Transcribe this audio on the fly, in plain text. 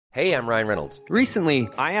Hey, I'm Ryan Reynolds. Recently,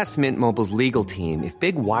 I asked Mint Mobile's legal team if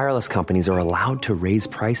big wireless companies are allowed to raise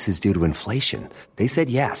prices due to inflation. They said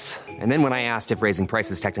yes. And then when I asked if raising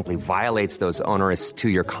prices technically violates those onerous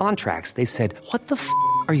two-year contracts, they said, "What the f***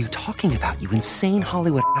 are you talking about, you insane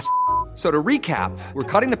Hollywood ass?" So to recap, we're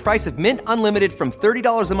cutting the price of Mint Unlimited from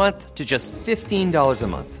 $30 a month to just $15 a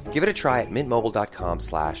month. Give it a try at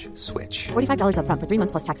mintmobile.com/switch. $45 up front for 3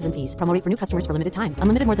 months plus taxes and fees. Promo rate for new customers for limited time.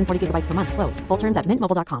 Unlimited more than 40 gigabytes per month. Slows full terms at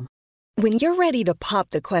mintmobile.com. When you're ready to pop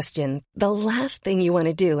the question, the last thing you want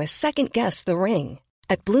to do is second-guess the ring.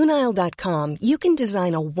 At BlueNile.com, you can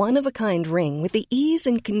design a one-of-a-kind ring with the ease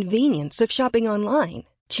and convenience of shopping online.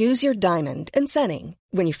 Choose your diamond and setting.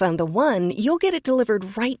 When you find the one, you'll get it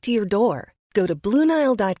delivered right to your door. Go to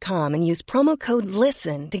BlueNile.com and use promo code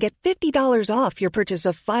LISTEN to get $50 off your purchase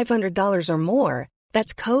of $500 or more.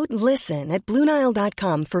 That's code LISTEN at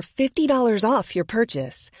BlueNile.com for $50 off your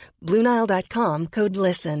purchase. BlueNile.com, code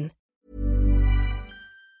LISTEN.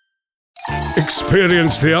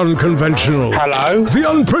 Experience the unconventional. Hello? The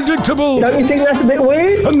unpredictable. Don't you think that's a bit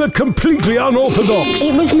weird? And the completely unorthodox.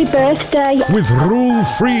 It was my birthday. With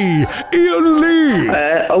rule-free Iain Lee.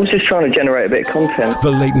 I was just trying to generate a bit of content.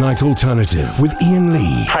 The Late Night Alternative with Iain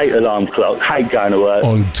Lee. Hate alarm clock, hate going to work.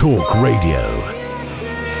 On Talk Radio.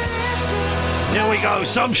 Here we go,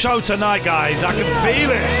 some show tonight, guys. I can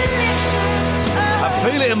feel it. I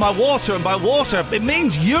feel it in my water, and by water, it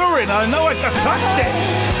means urine. I know I touched it.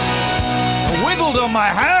 I wiggled on my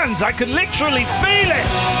hands. I could literally feel it.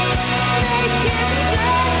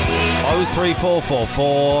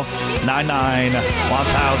 03444 99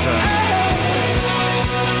 1000.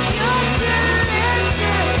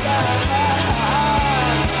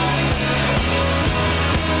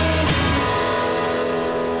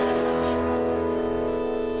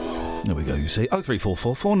 There we go, you see.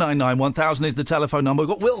 0344 499 1000 is the telephone number. We've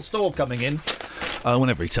got Will Storr coming in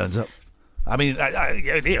whenever he turns up. I mean,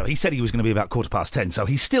 he said he was going to be about 10:15, so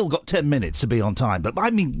he's still got 10 minutes to be on time. But, I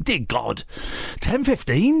mean, dear God,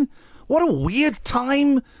 10:15? What a weird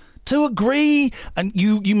time to agree. And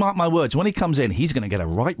you mark my words, when he comes in, he's going to get a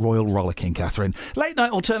right royal rollicking, Catherine. Late Night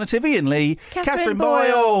Alternative, Iain Lee. Catherine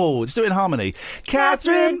Boyle. Let's do it in harmony.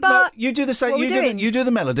 Catherine Boyle. You do the same. You do the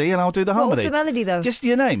melody, and I'll do the harmony. What's the melody, though? Just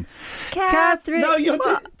your name. Catherine. No,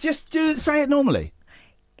 say it normally.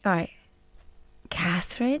 All right.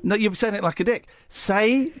 Catherine? No, you're saying it like a dick. Just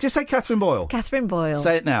say Catherine Boyle. Catherine Boyle.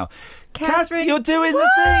 Say it now. Catherine. You're doing the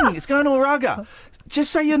thing. It's going all ragga.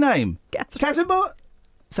 Just say your name. Catherine Boyle.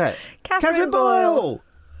 Say it. Catherine Boyle.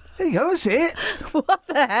 There you go, that's it. What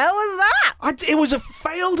the hell was that? It was a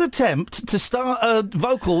failed attempt to start a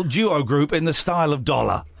vocal duo group in the style of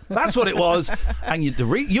Dollar. That's what it was. And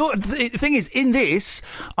the thing is, in this,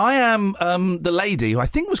 I am the lady who I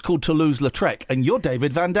think was called Toulouse-Lautrec, and you're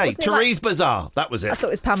David Van Day. Therese Bazar. That was it. I thought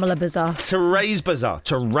it was Pamela Bazar. Therese Bazar.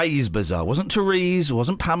 Therese Bazar. Wasn't Therese,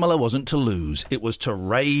 wasn't Pamela, wasn't Toulouse. It was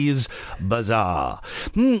Therese Bazar.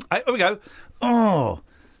 Here we go. Oh,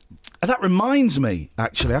 that reminds me,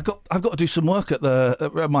 actually, I've got to do some work at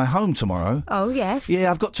my home tomorrow. Oh, yes.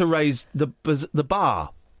 Yeah, I've got to raise the bar.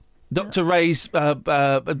 Dr. Ray's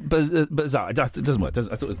Bazaar. It doesn't work. I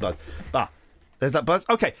thought it was buzz. Bar. There's that buzz.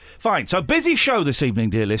 Okay, fine. So, busy show this evening,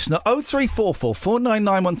 dear listener. 0344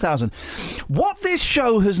 499 1000. What this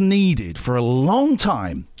show has needed for a long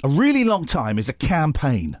time, a really long time, is a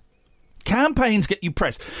campaign. Campaigns get you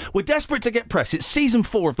press. We're desperate to get press. It's season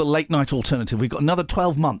 4 of the Late Night Alternative. We've got another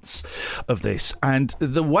 12 months of this. And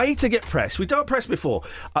the way to get press, we've done press before,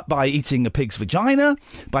 by eating a pig's vagina,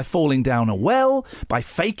 by falling down a well, by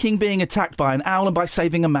faking being attacked by an owl, and by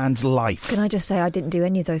saving a man's life. Can I just say I didn't do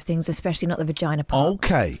any of those things, especially not the vagina part.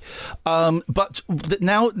 Okay. But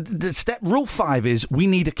now, rule 5 is we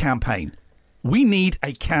need a campaign. We need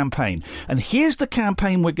a campaign. And here's the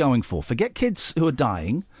campaign we're going for. Forget kids who are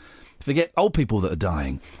dying. Forget old people that are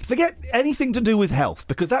dying. Forget anything to do with health,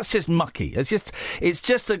 because that's just mucky. It's just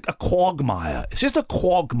a quagmire. It's just a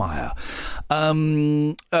quagmire.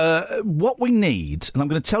 What we need, and I'm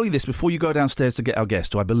going to tell you this before you go downstairs to get our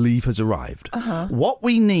guest, who I believe has arrived. What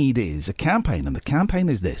we need is a campaign, and the campaign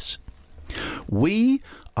is this. We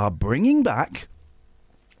are bringing back,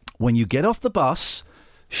 when you get off the bus,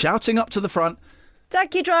 shouting up to the front,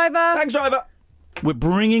 "Thank you, driver." Thanks, driver. We're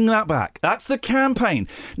bringing that back. That's the campaign.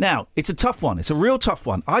 Now, it's a tough one. It's a real tough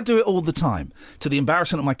one. I do it all the time, to the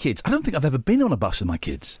embarrassment of my kids. I don't think I've ever been on a bus with my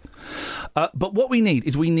kids. But what we need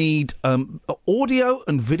is audio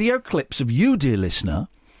and video clips of you, dear listener,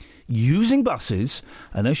 using buses,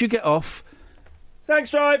 and as you get off, thanks,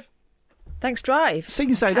 drive. Thanks, drive. So you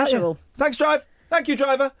can say that. Yeah. Thanks, drive. Thank you,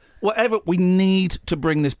 driver. Whatever, we need to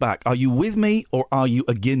bring this back. Are you with me or are you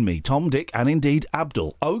again me? Tom, Dick, and indeed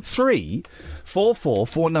Abdul. 03 44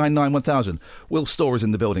 499 1000. Will Storr is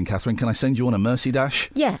in the building, Catherine. Can I send you on a mercy dash?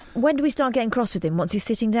 Yeah. When do we start getting cross with him? Once he's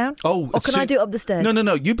sitting down? Oh, or can I do it up the stairs? No.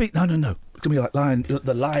 No. It's gonna be like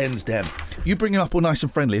the lion's den. You bring him up all nice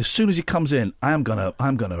and friendly. As soon as he comes in, I'm gonna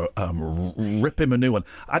rip him a new one.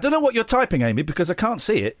 I don't know what you're typing, Amy, because I can't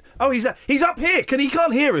see it. Oh, he's up here. He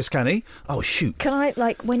can't hear us, can he? Oh, shoot. Can I,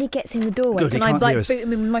 like, when he gets in the doorway, Good, can I boot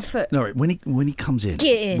him in with my foot? No, when he comes in,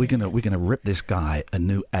 Get in. we're gonna rip this guy a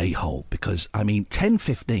new a-hole because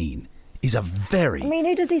 10:15. He's a very... I mean,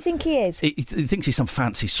 who does he think he is? He thinks he's some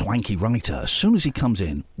fancy, swanky writer. As soon as he comes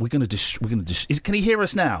in, we're going to... Can he hear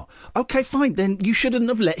us now? OK, fine. Then you shouldn't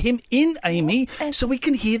have let him in, Amy, so we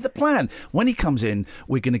can hear the plan. When he comes in,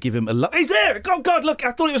 we're going to give him a... He's there! Oh, God, look,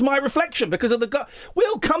 I thought it was my reflection because of the...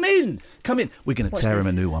 Will, come in! We're going to tear him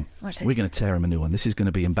a new one. We're going to tear him a new one. This is going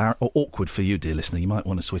to be awkward for you, dear listener. You might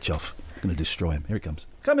want to switch off. I'm going to destroy him. Here he comes.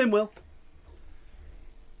 Come in, Will.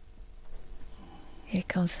 Here he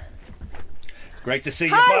comes. Great to see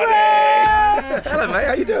you, buddy. Hello, mate.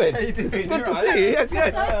 How you doing? How you doing? Good to see you. Yes.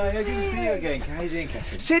 Good to see you again. How you doing,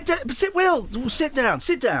 Catherine? Sit, Will. Sit down.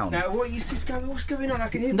 Now, what's going on? I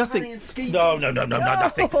can hear nothing. and ski. No,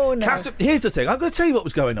 nothing. Oh, no. Catherine, here's the thing. I'm going to tell you what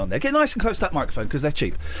was going on there. Get nice and close to that microphone because they're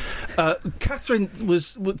cheap. Catherine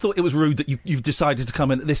thought it was rude that you've decided to come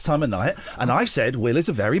in at this time of night, and I said Will is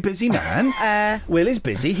a very busy man. Will is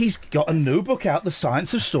busy. He's got a new book out, The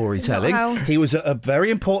Science of Storytelling. Wow. He was at a very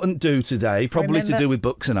important do today, probably to do with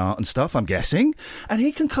books and art and stuff, I'm guessing. And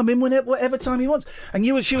he can come in whatever time he wants. And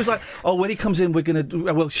she was like, oh, when he comes in,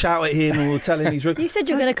 we'll shout at him and we'll tell him he's rude. You said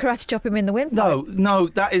you were going to karate chop him in the windpipe. No,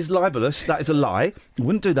 that is libelous. That is a lie. I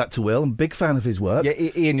wouldn't do that to Will. I'm a big fan of his work. Yeah,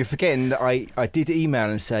 Ian, you're forgetting that I did email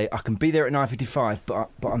and say I can be there at 9:55, but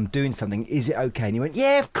I'm doing something. Is it okay? And he went,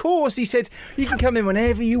 yeah, of course. He said you can come in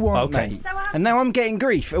whenever you want, mate. And now I'm getting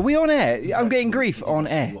grief. Are we on air? I'm getting grief on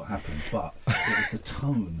air. What happened? But it was the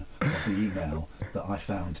tone of the email that I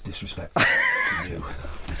found disrespectful to you.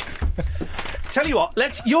 Tell you what,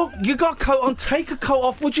 you got a coat on. Take a coat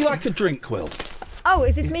off. Would you like a drink, Will? Oh,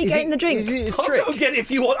 is this me getting the drink? Is it a I'll trick? go get it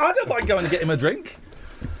if you want. I don't mind going and get him a drink.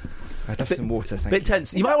 I'd have some water, thank Bit you.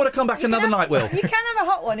 tense. You might want to come back another night, Will. You can have a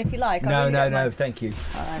hot one if you like. No, thank you.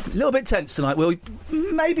 A little bit tense tonight, Will.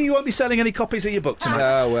 Maybe you won't be selling any copies of your book tonight.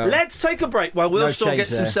 Oh, well. Let's take a break while Will No Storr change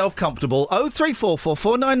gets there. himself comfortable. 0344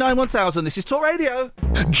 499 1000. This is Talk Radio.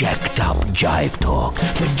 Jacked up jive talk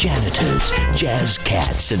for janitors, jazz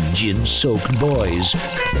cats, and gin-soaked boys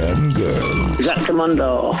and girls. Is that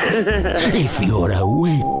Commando? If you're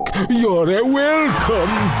awake, you're welcome.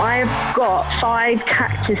 I've got 5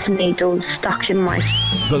 cactus needles stuck in my...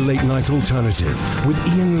 The Late Night Alternative with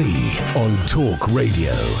Iain Lee on Talk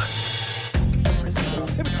Radio.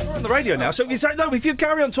 We're on the radio now, so you say, no, if you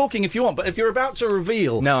carry on talking if you want, but if you're about to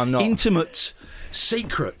reveal No, I'm not. intimate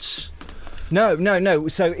secrets... No.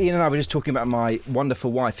 So Ian and I were just talking about my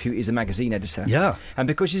wonderful wife, who is a magazine editor. Yeah. And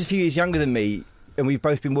because she's a few years younger than me, and we've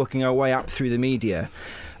both been working our way up through the media,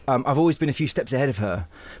 I've always been a few steps ahead of her.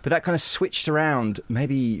 But that kind of switched around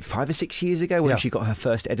maybe 5 or 6 years ago when she got her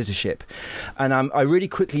first editorship. And I really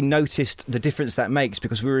quickly noticed the difference that makes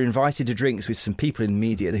because we were invited to drinks with some people in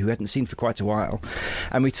media who hadn't seen for quite a while.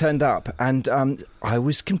 And we turned up and I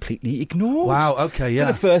was completely ignored. Wow, okay, yeah.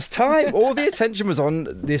 For the first time. All the attention was on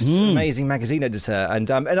this amazing magazine editor.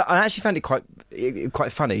 And I actually found it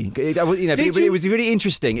quite funny. It was a really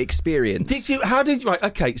interesting experience. Right,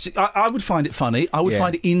 okay, so I would find it funny. I would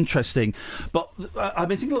find it interesting. But I've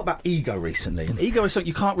been thinking a lot about ego recently. And ego is something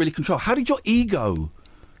you can't really control. How did your ego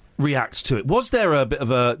react to it? Was there a bit of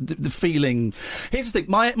the feeling... Here's the thing.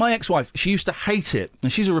 My ex-wife, she used to hate it.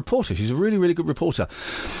 And she's a reporter. She's a really, really good reporter.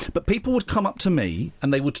 But people would come up to me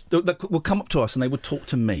and they would come up to us and they would talk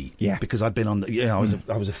to me. Yeah. Because I'd been on... I was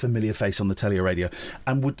a familiar face on the telly or radio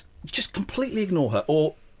and would just completely ignore her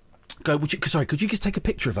or... Go, could you just take a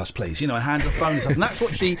picture of us, please? And hand her phone and stuff. And that's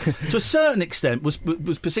what she, to a certain extent, was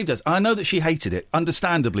perceived as. I know that she hated it,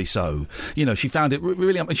 understandably so. She found it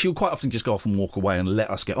really, and she would quite often just go off and walk away and let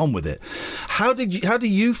us get on with it. How did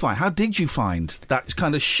you find that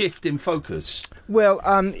kind of shift in focus? Well,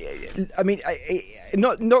 I mean,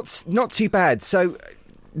 not too bad. So.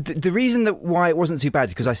 The reason why it wasn't too bad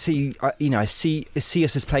is because I see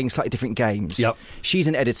us as playing slightly different games. Yep. She's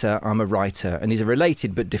an editor, I'm a writer, and these are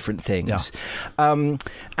related but different things. Yeah.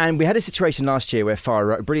 And we had a situation last year where Farah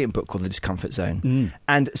wrote a brilliant book called The Discomfort Zone,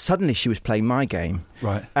 and suddenly she was playing my game.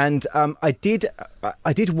 Right. And I did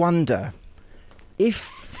wonder if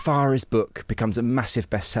Farah's book becomes a massive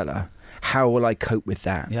bestseller, how will I cope with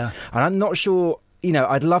that? Yeah. And I'm not sure.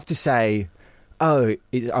 I'd love to say,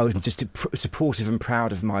 I'm just supportive and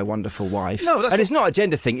proud of my wonderful wife. No, that's and it's not a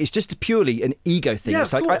gender thing. It's just purely an ego thing. Yeah,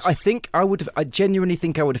 it's of like course. I genuinely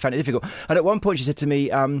think I would have found it difficult. And at one point, she said to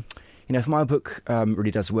me, if my book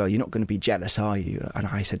really does well, you're not going to be jealous, are you? And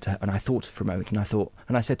I said to her, and I thought for a moment, and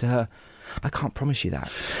I said to her, I can't promise you that.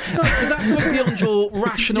 No, is that something beyond your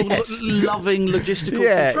rational, Yes. loving, logistical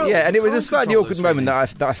control? Yeah, and it was a You can't slightly control awkward those moment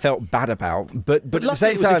feelings. that I felt bad about. But at the Luckily,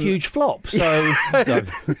 same it was time, a huge flop. So no.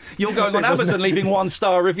 You're going on Amazon, leaving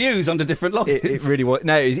 1-star reviews under different logins. It really was.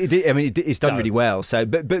 No, it's done really well. So,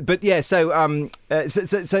 but yeah. So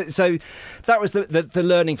that was the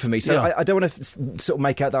learning for me. So Yeah. I don't want to sort of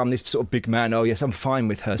make out that I'm this sort of big man. Oh yes, I'm fine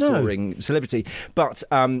with her soaring celebrity. But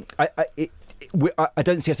I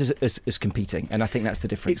don't see us as competing, and I think that's the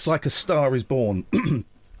difference. It's like A Star Is Born.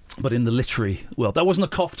 But in the literary world, that wasn't a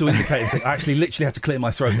cough to indicate anything. I actually literally had to clear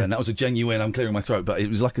my throat then. That was a genuine, I'm clearing my throat. But it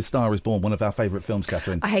was like A Star Is Born, one of our favourite films,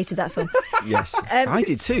 Catherine. I hated that film. Yes, I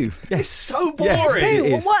did too. Yes. It's so boring. Yes, it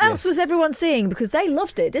is, What else yes. was everyone seeing? Because they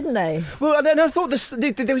loved it, didn't they? Well, and then I thought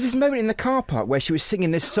there was this moment in the car park where she was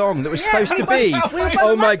singing this song that was supposed to we be, were both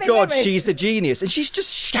oh my laughing, God, weren't we? she's a genius. And she's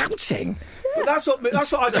just shouting. But that's what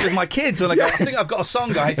I do with my kids when I go, I think I've got a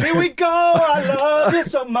song, guys. Here we go. I love you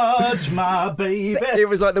so much, my baby. It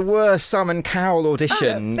was like the worst Simon Cowell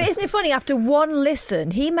audition. But isn't it funny? After one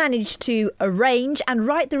listen, he managed to arrange and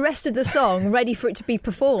write the rest of the song ready for it to be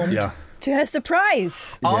performed. Yeah. To her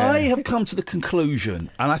surprise. I have come to the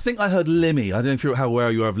conclusion, and I think I heard Limmy. I don't know if you're how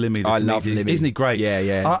aware you are of Limmy. I love Limmy. Isn't he great? Yeah.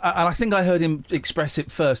 And I think I heard him express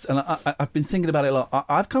it first, and I've been thinking about it a lot.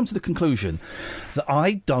 I've come to the conclusion that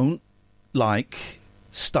I don't like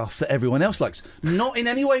stuff that everyone else likes. Not in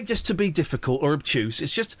any way just to be difficult or obtuse.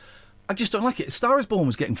 It's just, I just don't like it. Star Is Born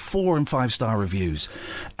was getting 4 and 5-star reviews,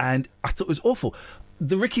 and I thought it was awful.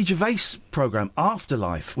 The Ricky Gervais programme,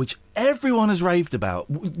 Afterlife, which everyone has raved about,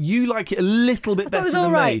 you like it a little bit better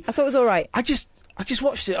than me. I thought it was all right. I just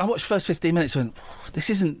watched it. I watched the first 15 minutes and went, this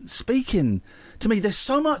isn't speaking to me. There's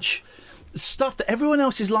so much stuff that everyone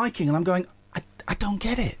else is liking, and I'm going, I don't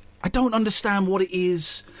get it. I don't understand what it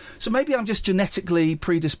is. So maybe I'm just genetically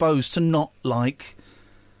predisposed to not like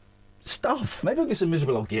stuff. Maybe I'm just a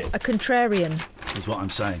miserable old git. A contrarian. Is what I'm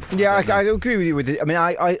saying. Yeah, I agree with you with it. I mean,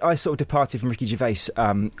 I sort of departed from Ricky Gervais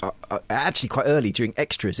actually quite early during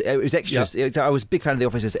Extras. It was Extras. Yeah. I was a big fan of The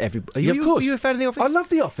Office. As of course. Are you a fan of The Office? I love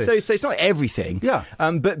The Office. So it's not everything. Yeah.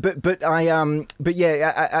 But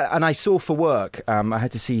I saw For Work. I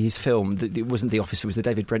had to see his film. It wasn't The Office. It was the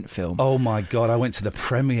David Brent film. Oh my God! I went to the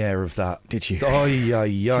premiere of that. Did you? Oh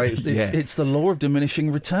yeah. It's the law of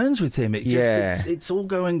diminishing returns with him. It's all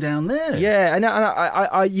going down there. Yeah, and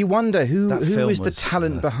I you wonder who film is the was,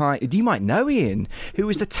 talent behind. You might know, Ian. Who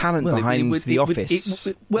is the talent behind The Office?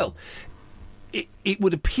 It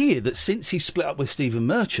would appear that since he split up with Stephen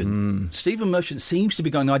Merchant, Stephen Merchant seems to be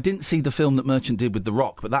going, I didn't see the film that Merchant did with The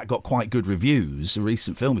Rock, but that got quite good reviews, a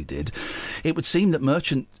recent film he did. It would seem that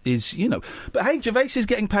Merchant is, but hey, Gervais is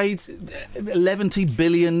getting paid $11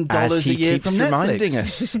 billion a year from Netflix. Reminding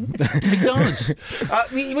us. He does.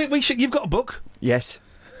 We should. You've got a book. Yes.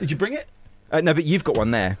 Did you bring it? No, but you've got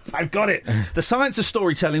one there. I've got it. The Science of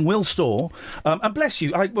Storytelling, Will Storr. And bless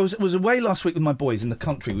you, I was away last week with my boys in the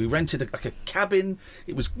country. We rented a cabin.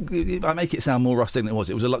 I make it sound more rustic than it was.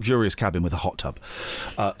 It was a luxurious cabin with a hot tub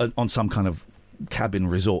on some kind of cabin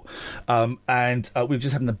resort. And we were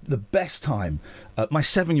just having the best time. My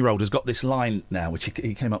 7-year-old has got this line now, which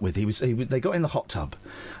he came up with. They got in the hot tub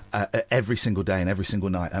every single day and every single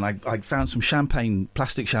night, and I found some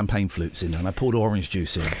plastic champagne flutes in there, and I poured orange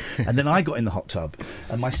juice in, and then I got in the hot tub,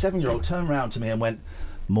 and my 7-year-old turned around to me and went,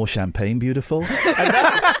 "More champagne, beautiful." And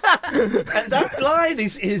that line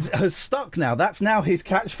has stuck now. That's now his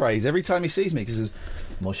catchphrase every time he sees me, because he goes,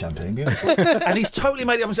 "More champagne, beautiful." And he's totally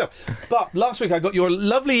made it up himself. But last week I got your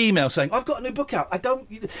lovely email saying, "I've got a new book out."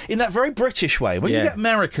 In that very British way, when you get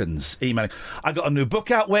Americans emailing, "I got a new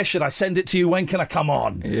book out, where should I send it to you, when can I come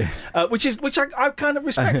on?" Yeah. Which I kind of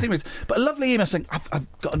respect. But a lovely email saying, I've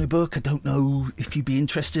got a new book, I don't know if you'd be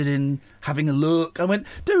interested in having a look. I went,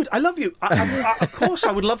 dude, I love you. Of course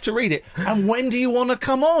I would love to read it. And when do you want to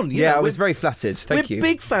come on? I was very flattered. Thank you. We're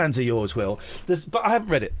big fans of yours, Will. But I haven't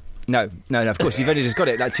read it. No, of course. You've only just got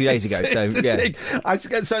it like 2 days ago. So, yeah.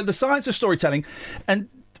 So the Science of Storytelling, and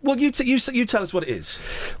well, you tell us what it is.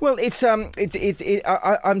 Well,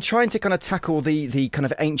 I'm trying to kind of tackle the kind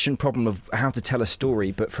of ancient problem of how to tell a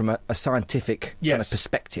story, but from a scientific kind of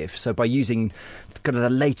perspective. So by using kind of the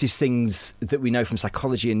latest things that we know from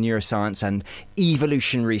psychology and neuroscience and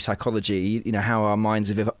evolutionary psychology, how our minds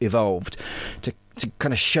have evolved, to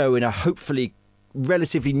kind of show in a hopefully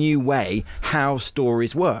relatively new way how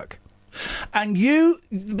stories work. And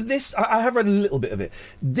I have read a little bit of it.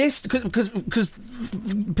 This, because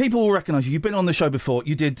people will recognise you. You've been on the show before.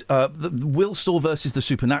 You did Will Storr versus the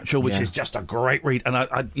Supernatural, which is just a great read. And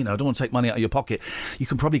I don't want to take money out of your pocket. You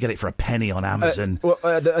can probably get it for a penny on Amazon.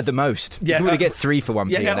 At the most. You can really get 3 for 1p.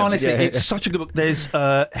 Yeah, honestly, it's such a good book. There's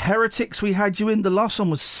Heretics we had you in. The last one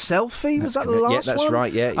was Selfie. Was that the last one? Yeah, that's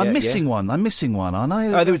right. Yeah, I'm missing one, aren't I?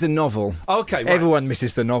 Oh, there was the novel. Okay, right. Everyone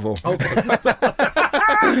misses the novel. Okay.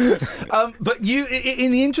 But you,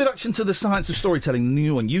 in the introduction to The Science of Storytelling, the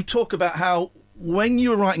new one, you talk about how when you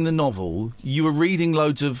were writing the novel, you were reading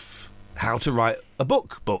loads of how to write a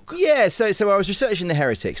book. Yeah, so I was researching The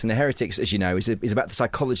Heretics, and The Heretics, as you know, is about the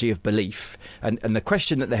psychology of belief. And the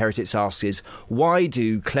question that The Heretics asks is, why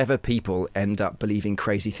do clever people end up believing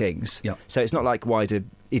crazy things? Yeah. So it's not like, why do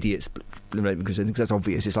idiots, because I think that's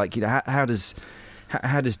obvious. It's like, how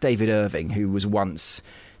does David Irving, who was once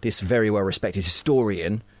this very well-respected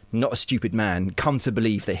historian, not a stupid man, come to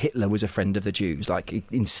believe that Hitler was a friend of the Jews? Like,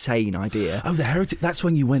 insane idea. Oh, The Heretic. That's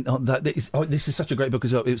when you went on that. This is such a great book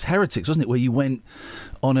as well. It was Heretics, wasn't it? Where you went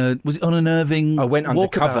on an Irving? I went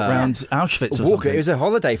undercover around Auschwitz or something. It was a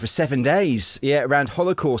holiday for 7 days. Yeah, around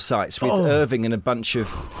Holocaust sites with Irving and a bunch of.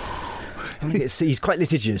 I think he's quite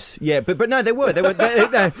litigious. Yeah, but no, they were.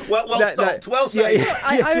 Well stopped. Well said. Yeah.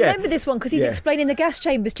 I remember this one because he's explaining the gas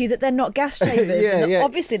chambers to you that they're not gas chambers.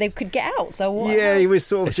 Obviously, they could get out. So what? Yeah, he was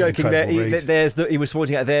sort of joking there. He was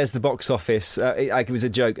pointing out there's the box office. It was a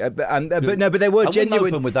joke. But there were genuine. I wasn't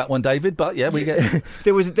open with that one, David. But yeah, we get.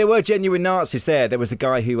 There were genuine Nazis there. There was a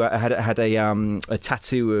guy who had a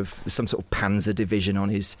tattoo of some sort of Panzer division on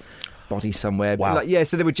his body somewhere. Wow.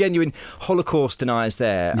 So there were genuine Holocaust deniers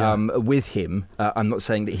there with him. I'm not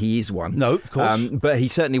saying that he is one. No, of course. But he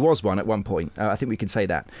certainly was one at one point. I think we can say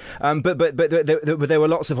that. But there were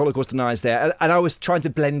lots of Holocaust deniers there. And I was trying to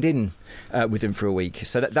blend in with him for a week.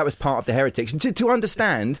 So that was part of The Heretics. And to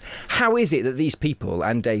understand how is it that these people,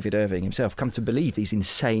 and David Irving himself, come to believe these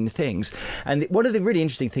insane things. And one of the really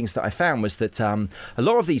interesting things that I found was that a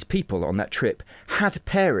lot of these people on that trip had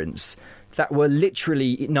parents that were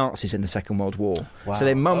literally Nazis in the Second World War. Wow. So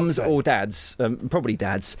their mums or dads, probably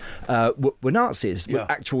dads, were Nazis, were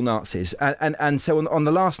actual Nazis. And so on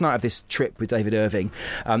the last night of this trip with David Irving,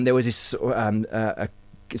 there was this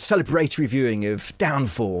a celebratory viewing of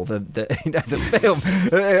Downfall, the film.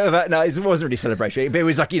 No, it wasn't really celebratory, but it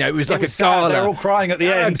was like, it was like a gala. They're all crying at the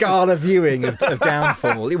end. A gala viewing of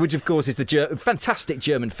Downfall, which of course is the fantastic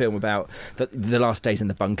German film about the last days in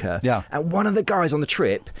the bunker. Yeah. And one of the guys on the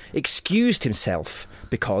trip excused himself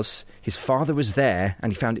because his father was there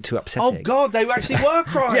and he found it too upsetting. Oh God, they actually were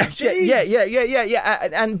crying. Yeah.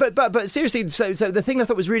 But seriously, so the thing I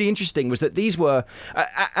thought was really interesting was that these were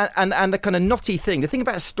and the kind of knotty thing. The thing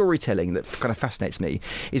about storytelling that kind of fascinates me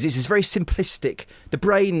is this is very simplistic. The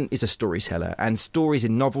brain is a storyteller, and stories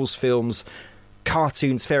in novels, films,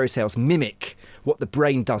 cartoons, fairy tales mimic what the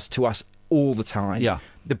brain does to us all the time. Yeah.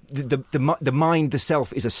 The mind, the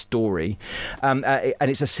self, is a story, and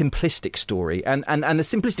it's a simplistic story. And the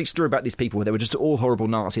simplistic story about these people, they were just all horrible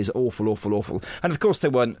Nazis, awful. And of course, they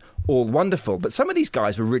weren't all wonderful, but some of these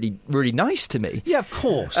guys were really, really nice to me. Yeah, of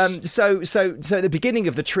course. So at the beginning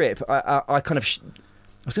of the trip, I kind of.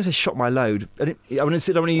 I was going to say shot my load. I don't want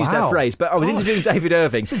to use that phrase, but I was interviewing David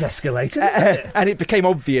Irving. This is escalated, isn't it? And it became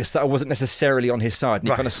obvious that I wasn't necessarily on his side, and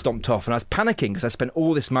he kind of stomped off. And I was panicking because I spent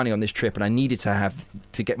all this money on this trip, and I needed to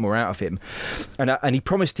get more out of him. And he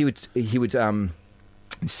promised he would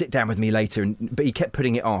sit down with me later, but he kept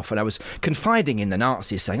putting it off. And I was confiding in the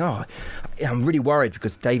Nazis, saying, I'm really worried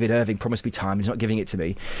because David Irving promised me time, he's not giving it to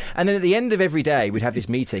me. And then at the end of every day, we'd have this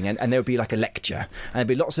meeting, and there would be like a lecture, and there'd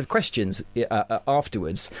be lots of questions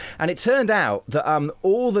afterwards. And it turned out that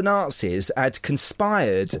all the Nazis had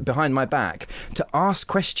conspired behind my back to ask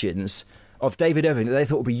questions of David Irving that they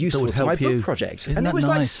thought would be useful to my book project. Isn't and it was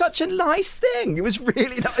nice? Like such a nice thing. It was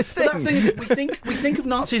really nice thing. But that's the thing, is that we think of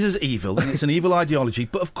Nazis as evil, and it's an evil ideology,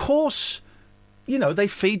 but of course, they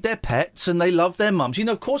feed their pets and they love their mums.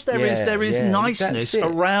 Of course there is niceness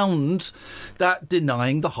around that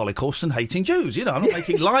denying the Holocaust and hating Jews. I'm not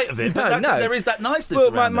making light of it, but there is that niceness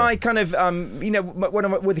around Well, my kind of,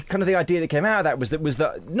 the idea that came out of that was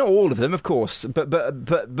that not all of them, of course, but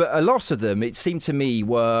a lot of them, it seemed to me,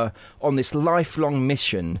 were on this lifelong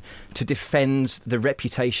mission to defend the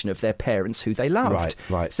reputation of their parents who they loved.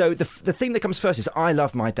 Right. So the thing that comes first is, I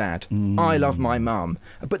love my dad, I love my mum,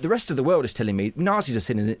 but the rest of the world is telling me Nazis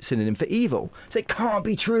are synonym for evil. So it can't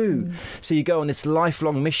be true. So you go on this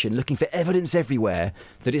lifelong mission looking for evidence everywhere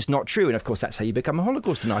that it's not true. And, of course, that's how you become a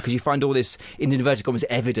Holocaust denier, because you find all this, in inverted commas,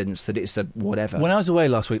 evidence that it's a whatever. When I was away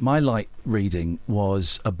last week, my light reading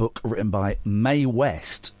was a book written by Mae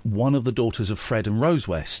West, one of the daughters of Fred and Rose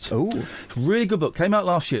West. Oh. Really good book. Came out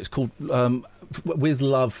last year. It's called With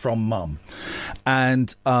Love from Mum.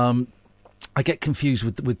 And I get confused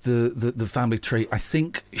with the family tree. I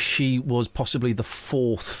think she was possibly the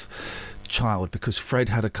fourth child, because Fred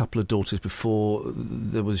had a couple of daughters before.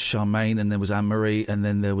 There was Charmaine, and there was Anne-Marie, and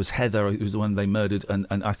then there was Heather, who was the one they murdered, and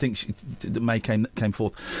I think May came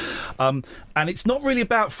fourth. And it's not really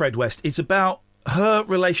about Fred West. It's about her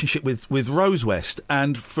relationship with Rose West,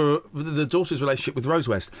 and for the daughter's relationship with Rose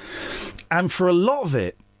West. And for a lot of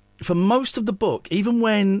it, for most of the book, even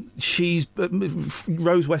when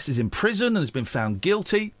Rose West is in prison and has been found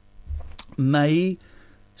guilty, May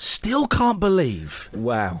still can't believe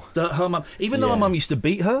that her mum, even though her mum used to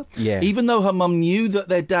beat her, even though her mum knew that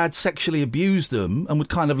their dad sexually abused them and would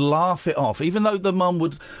kind of laugh it off, even though the mum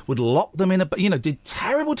would lock them in did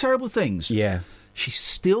terrible things. She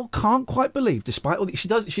still can't quite believe, despite all she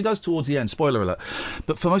does towards the end, spoiler alert,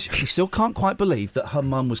 but for most, she still can't quite believe that her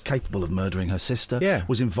mum was capable of murdering her sister,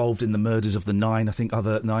 was involved in the murders of the nine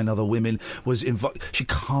other women, was involved. She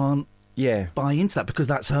can't buy into that, because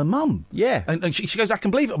that's her mum. And she goes, I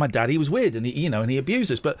can believe it. My dad, he was weird, and he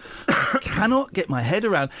abused us, but I cannot get my head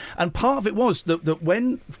around. And part of it was that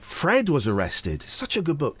when Fred was arrested, such a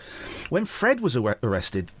good book. When Fred was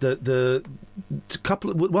arrested,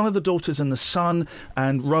 one of the daughters and the son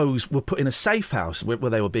and Rose were put in a safe house where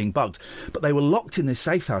they were being bugged, but they were locked in this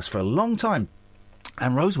safe house for a long time.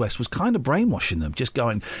 And Rose West was kind of brainwashing them, just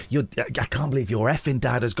going, I can't believe your effing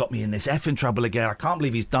dad has got me in this effing trouble again. I can't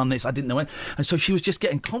believe he's done this. I didn't know when. And so she was just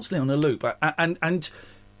getting constantly on a loop. And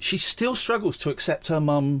she still struggles to accept her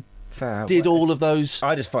mum did all of those.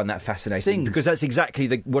 I just find that fascinating, because that's exactly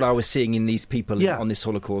what I was seeing in these people on this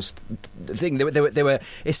Holocaust thing. They were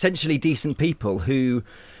essentially decent people who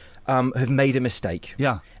have made a mistake.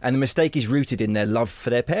 And the mistake is rooted in their love for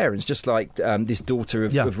their parents, just like this daughter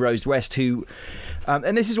of Rose West, who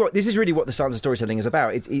and this is really what the science of storytelling is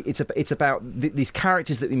about. It's about these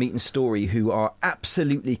characters that we meet in story who are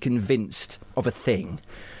absolutely convinced of a thing.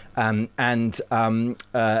 The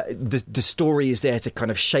story is there to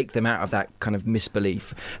kind of shake them out of that kind of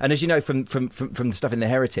misbelief. And as you know from the stuff in The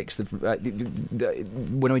Heretics,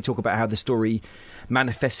 when we talk about how the story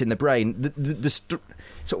manifests in the brain,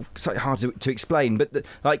 sort of slightly hard to explain, but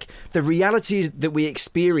the reality that we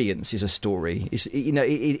experience is a story. It's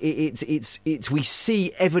we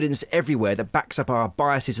see evidence everywhere that backs up our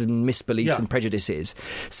biases and misbeliefs and prejudices.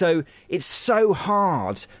 So it's so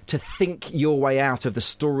hard to think your way out of the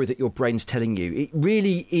story that your brain's telling you. It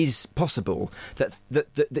really is possible that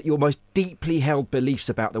your most deeply held beliefs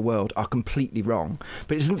about the world are completely wrong,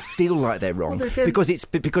 but it doesn't feel like they're wrong,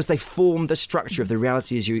 because they form the structure of the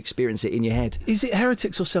reality as you experience it in your head. Is it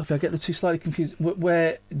Heretics or Selfie? I get the two slightly confused.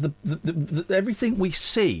 Where the everything we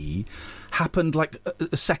see happened like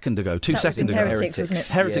a second ago, 2 seconds ago. Heretics, wasn't it?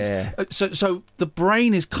 Heretics. So the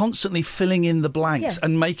brain is constantly filling in the blanks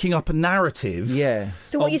and making up a narrative.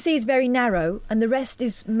 So what you see is very narrow, and the rest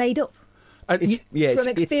is made up. They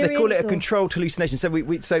call it a controlled hallucination. So we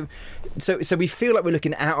feel like we're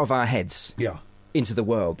looking out of our heads. Into the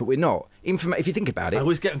world, but we're not. If you think about it, I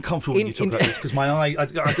always get uncomfortable when you talk about this, because my eye,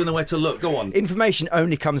 I don't know where to look. Go on. Information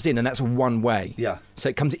only comes in, and that's one way. So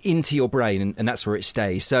it comes into your brain, and that's where it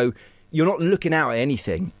stays. So you're not looking out at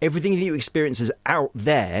anything. Everything that you experience is out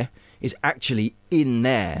there is actually in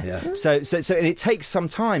there. So and it takes some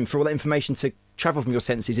time for all that information to travel from your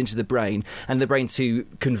senses into the brain, and the brain to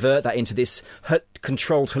convert that into this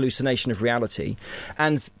controlled hallucination of reality.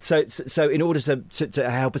 And so in order to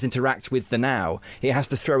help us interact with the now, it has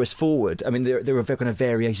to throw us forward. I mean, there are kind of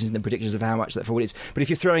variations in the predictions of how much that forward is. But if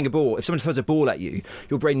you're throwing a ball, if someone throws a ball at you,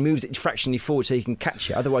 your brain moves it fractionally forward so you can catch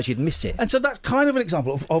it. Otherwise, you'd miss it. And so that's kind of an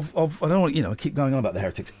example of I don't want to keep going on about The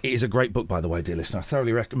Heretics. It is a great book, by the way, dear listener. I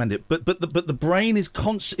thoroughly recommend it. But the brain is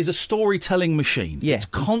a storytelling machine. It's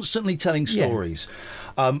constantly telling stories.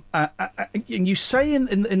 And you say in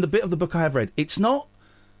the bit of the book I have read, it's not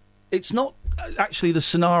actually the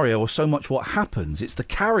scenario or so much what happens, it's the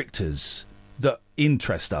characters that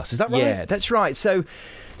interest us. Is that right? Yeah, that's right. So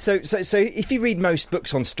So if you read most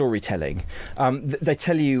books on storytelling, they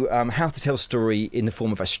tell you how to tell a story in the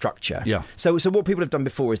form of a structure. Yeah. So what people have done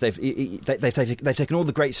before is they've taken all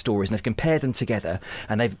the great stories and they've compared them together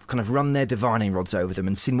and they've kind of run their divining rods over them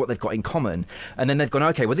and seen what they've got in common. And then they've gone,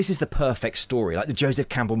 okay, well, this is the perfect story. Like the Joseph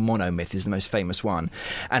Campbell monomyth is the most famous one.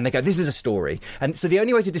 And they go, this is a story. And so the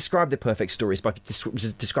only way to describe the perfect story is by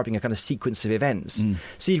describing a kind of sequence of events.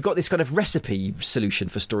 So you've got this kind of recipe solution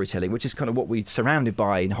for storytelling, which is kind of what we're surrounded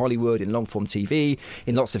by in Hollywood, in long-form TV,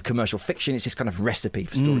 in lots of commercial fiction. It's this kind of recipe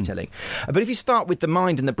for storytelling. But if you start with the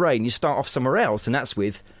mind and the brain, you start off somewhere else, and that's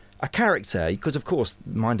with a character, because of course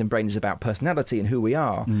mind and brain is about personality and who we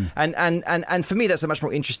are. And for me that's a much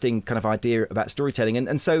more interesting kind of idea about storytelling.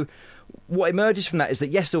 And so what emerges from that is that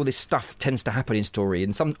yes, all this stuff tends to happen in story,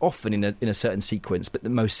 and some often in a certain sequence, but the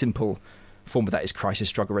most simple form of that is crisis,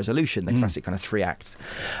 struggle, resolution, the classic kind of 3 acts.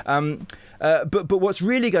 But what's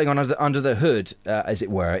really going on under the hood, as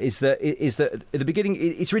it were, is that at the beginning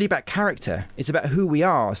it's really about character. It's about who we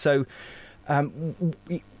are. So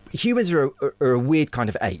humans are a weird kind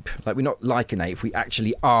of ape. Like, we're not like an ape. We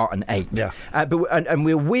actually are an ape. Yeah. And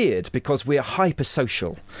we're weird because we're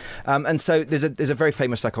hypersocial. And so there's a very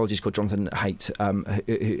famous psychologist called Jonathan Haidt,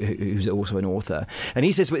 who's also an author, and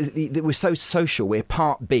he says that we're so social. We're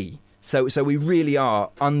part B. So we really are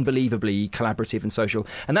unbelievably collaborative and social,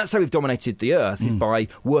 and that's how we've dominated the earth, is by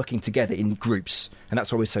working together in groups, and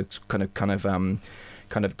that's why we're so kind of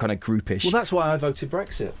groupish. Well, that's why I voted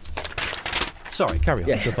Brexit. Sorry, carry on.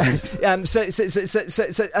 Yeah.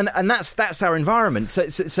 And that's our environment. So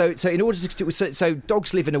in order to so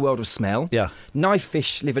dogs live in a world of smell. Yeah. Knife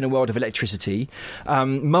fish live in a world of electricity.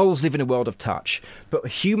 Moles live in a world of touch. But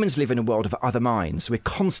humans live in a world of other minds. We're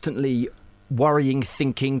constantly worrying,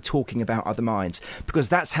 thinking, talking about other minds, because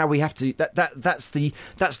that's how we have to. That's the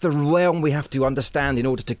realm we have to understand in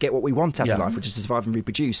order to get what we want out of life, which is to survive and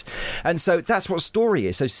reproduce. And so that's what story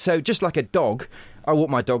is. So just like a dog, I walk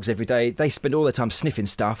my dogs every day. They spend all their time sniffing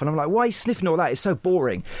stuff, and I'm like, why are you sniffing all that? It's so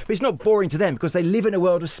boring. But it's not boring to them because they live in a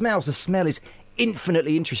world of smells. The smell is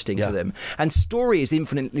infinitely interesting to them, and story is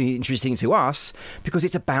infinitely interesting to us because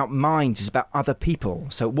it's about minds, it's about other people.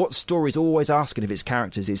 So what story is always asking of its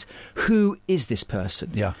characters is, who is this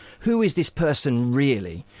person? Who is this person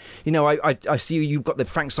really? You know, I see you've got the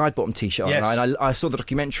Frank Sidebottom t-shirt on, and I saw the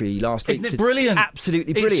documentary last week. Isn't it brilliant?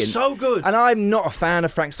 Absolutely brilliant. It's so good. And I'm not a fan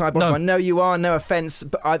of Frank Sidebottom. No. I know you are, no offence,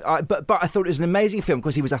 but I thought it was an amazing film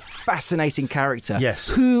because he was a fascinating character. Yes.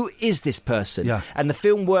 Who is this person? Yeah. And the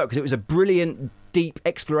film worked because it was a brilliant, deep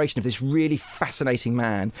exploration of this really fascinating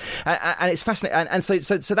man, and it's fascinating. And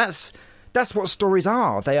so that's what stories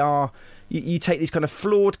are. They are. You take these kind of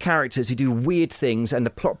flawed characters who do weird things, and the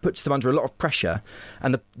plot puts them under a lot of pressure.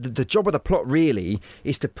 And the job of the plot really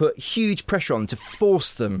is to put huge pressure on, to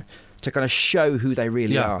force them to kind of show who they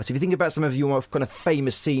really are. So if you think about some of your kind of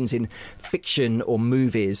famous scenes in fiction or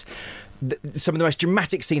movies, some of the most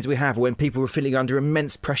dramatic scenes we have are when people are feeling under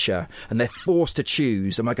immense pressure and they're forced to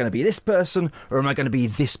choose, am I going to be this person or am I going to be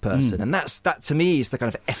this person? And that to me is the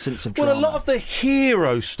kind of essence of drama. Well, a lot of the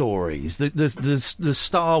hero stories, the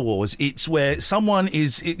Star Wars, it's where someone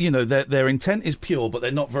is, you know, their intent is pure, but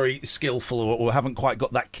they're not very skillful or haven't quite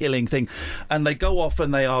got that killing thing, and they go off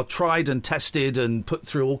and they are tried and tested and put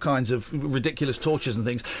through all kinds of ridiculous tortures and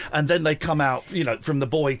things, and then they come out, you know, from the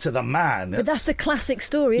boy to the man. But that's the classic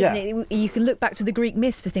story, isn't it? You can look back to the Greek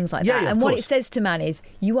myths for things like that. And what it says to man is,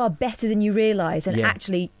 you are better than you realise, and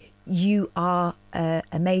actually you are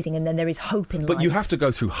amazing, and then there is hope in life. But you have to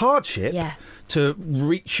go through hardship to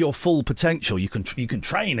reach your full potential. You can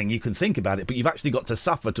train and you can think about it, but you've actually got to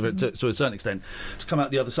suffer to a certain extent to come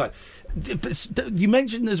out the other side. You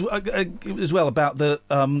mentioned as well about the...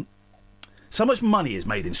 so much money is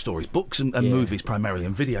made in stories, books and movies primarily,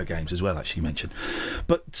 and video games as well, actually, you mentioned.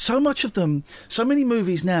 But so much of them, so many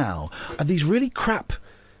movies now are these really crap...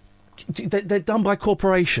 They're done by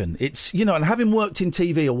corporation. It's, you know, and having worked in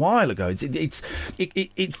TV a while ago,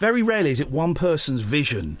 it's very rarely is it one person's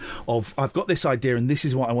vision of, I've got this idea and this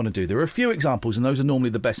is what I want to do. There are a few examples, and those are normally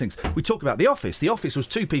the best things. We talk about The Office. The Office was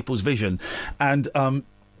two people's vision, and...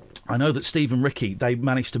 I know that Steve and Ricky, they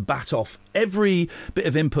managed to bat off every bit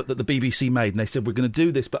of input that the BBC made, and they said, we're going to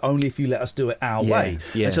do this, but only if you let us do it our way.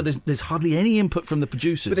 Yeah. And so there's hardly any input from the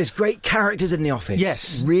producers. But there's great characters in The Office.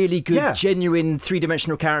 Yes. Really good, genuine,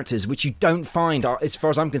 three-dimensional characters, which you don't find, as far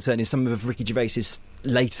as I'm concerned, in some of Ricky Gervais's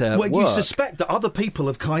later work. you suspect that other people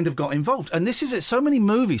have kind of got involved. And this is it. So many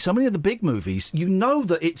movies, so many of the big movies, you know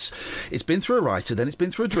that it's been through a writer, then it's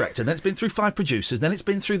been through a director, then it's been through 5 producers, then it's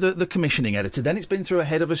been through the commissioning editor, then it's been through a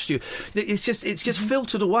head of a studio. It's just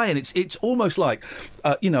filtered away, and it's almost like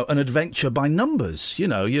an adventure by numbers.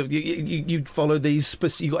 You follow these.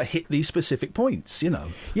 You got to hit these specific points.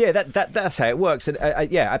 Yeah, that's how it works. And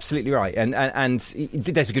yeah, absolutely right. And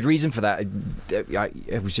there's a good reason for that. I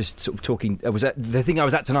was just sort of talking. The thing I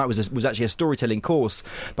was at tonight was actually a storytelling course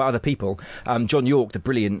by other people. John York, the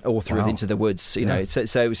brilliant author of Into the Woods, so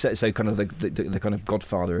kind of the kind of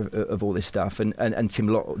godfather of all this stuff, and Tim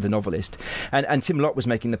Lott, the novelist, and Tim Lott was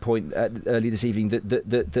making the point early this evening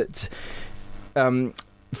that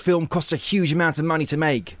film costs a huge amount of money to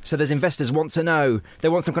make, so there's investors want to know, they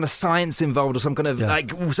want some kind of science involved or some kind of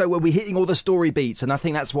so are we hitting all the story beats? And I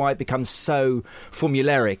think that's why it becomes so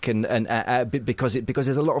formulaic and because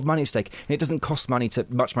there's a lot of money at stake, and it doesn't cost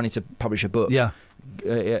much money to publish a book. So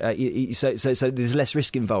there's less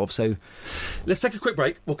risk involved. So let's take a quick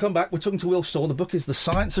break. We'll come back. We're talking to Will Storr. The book is The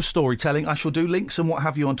Science of Storytelling. I shall do links and what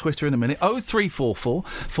have you on Twitter in a minute. 0344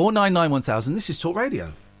 499 1000. This is Talk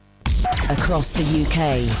Radio. Across the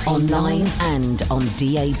UK, online and on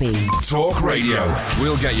DAB. Talk Radio.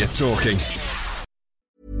 We'll get you talking.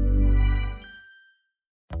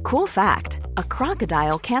 Cool fact, a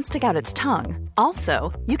crocodile can't stick out its tongue.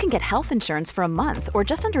 Also, you can get health insurance for a month or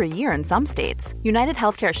just under a year in some states. United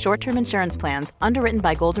Healthcare short-term insurance plans, underwritten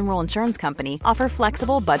by Golden Rule Insurance Company, offer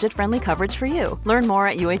flexible, budget-friendly coverage for you. Learn more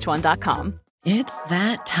at UH1.com. It's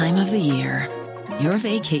that time of the year. Your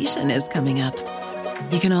vacation is coming up.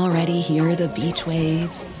 You can already hear the beach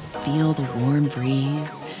waves, feel the warm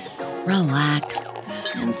breeze, relax,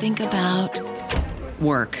 and think about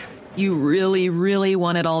work. You really, really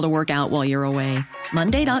want it all to work out while you're away.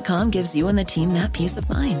 Monday.com gives you and the team that peace of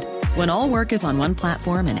mind. When all work is on one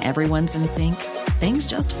platform and everyone's in sync, things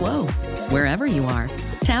just flow. Wherever you are,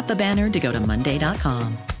 tap the banner to go to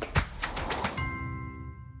Monday.com.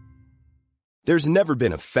 There's never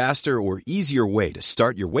been a faster or easier way to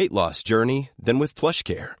start your weight loss journey than with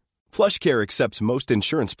PlushCare. PlushCare accepts most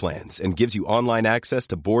insurance plans and gives you online access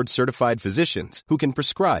to board-certified physicians who can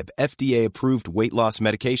prescribe FDA-approved weight loss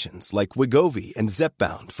medications like Wegovy and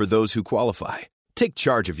Zepbound for those who qualify. Take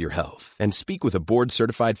charge of your health and speak with a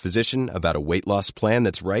board-certified physician about a weight loss plan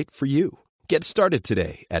that's right for you. Get started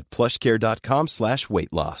today at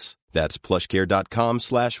plushcare.com/weight loss. That's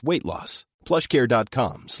plushcare.com/weight loss.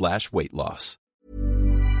 plushcare.com/weight loss.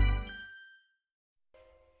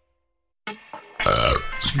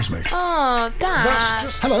 Excuse me. Oh,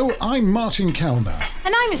 Dad. Hello, I'm Martin Kellner.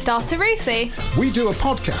 And I'm his daughter, Ruthie. We do a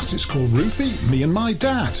podcast, it's called Ruthie, Me and My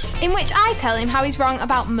Dad. In which I tell him how he's wrong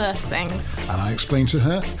about most things. And I explain to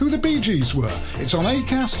her who the Bee Gees were. It's on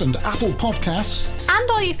Acast and Apple Podcasts. And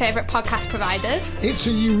all your favourite podcast providers. It's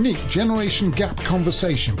a unique generation gap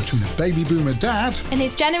conversation between a baby boomer dad and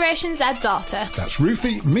his Generation Z daughter. That's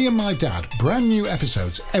Ruthie, Me and My Dad. Brand new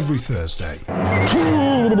episodes every Thursday.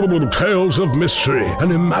 Tales of mystery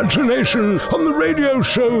and imagination on the radio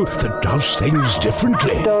show that does things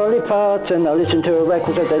differently. Dolly Parton, I listen to a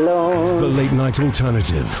record all day long. The Late Night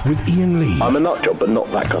Alternative with Iain Lee. I'm a nut job, but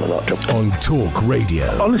not that kind of nut job. On Talk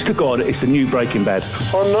Radio. Honest to God, it's the new Breaking Bad.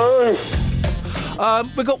 Oh no!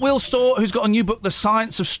 We've got Will Storr, who's got a new book, The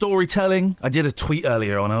Science of Storytelling. I did a tweet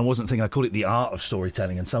earlier on, and I wasn't thinking, I called it The Art of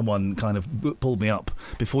Storytelling, and someone kind of pulled me up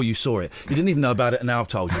before you saw it. You didn't even know about it, and now I've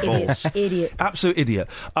told you. Balls. Idiot. Absolute idiot.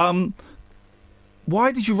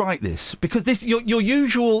 Why did you write this? Because this your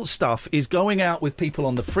usual stuff is going out with people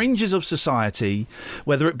on the fringes of society,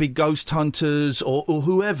 whether it be ghost hunters or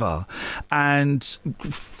whoever, and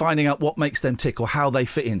finding out what makes them tick or how they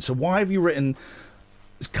fit in. So why have you written...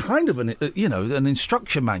 It's kind of an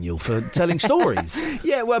instruction manual for telling stories.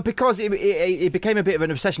 Yeah, well, because it became a bit of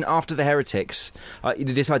an obsession after The Heretics.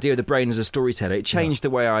 This idea of the brain as a storyteller. It changed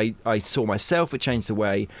the way I saw myself. It changed the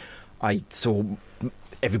way I saw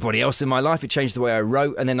everybody else in my life. It changed the way I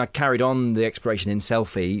wrote, and then I carried on the exploration in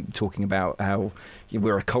Selfie, talking about how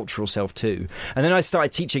we're a cultural self too. And then I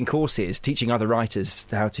started teaching courses, teaching other writers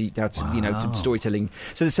how to to storytelling.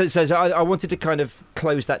 So I wanted to kind of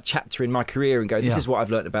close that chapter in my career and go, this is what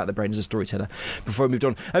I've learned about the brain as a storyteller before I moved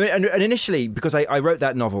on. I mean, and initially, because I wrote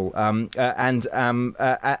that novel, and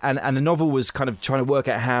the novel was kind of trying to work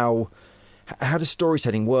out how how does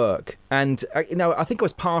storytelling work? And I think I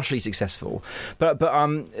was partially successful, but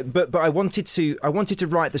I wanted to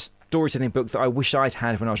write the storytelling book that I wish I'd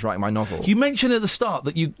had when I was writing my novel. You mentioned at the start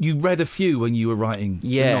that you read a few when you were writing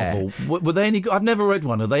the novel. Were they any good? I've never read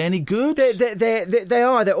one. Are they any good? They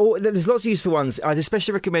are. There's lots of useful ones. I'd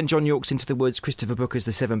especially recommend John Yorke's Into the Woods, Christopher Booker's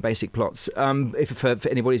The 7 Basic Plots, for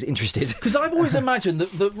anybody's interested. Because I've always imagined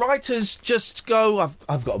that writers just go,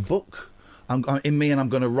 I've got a book in me and I'm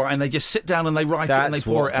going to write, and they just sit down and they write it and they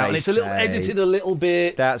pour it out, and it's a little edited a little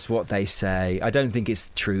bit. That's what they say. I don't think it's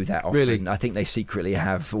true that often. Really? I think they secretly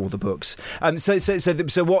have all the books.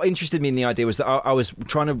 So what interested me in the idea was that I was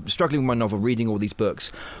struggling with my novel, reading all these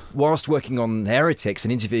books, whilst working on Heretics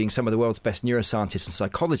and interviewing some of the world's best neuroscientists and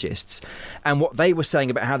psychologists, and what they were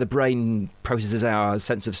saying about how the brain processes our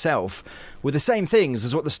sense of self were the same things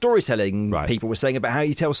as what the storytelling people were saying about how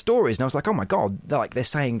you tell stories. And I was like, oh my God, they're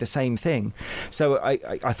saying the same thing. So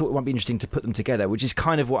I thought it might be interesting to put them together, which is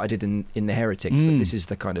kind of what I did in The Heretics, but this is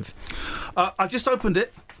the kind of... I just opened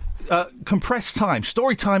it. Compressed time.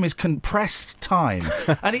 Story time is compressed time.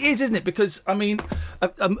 And it is, isn't it? Because, I mean,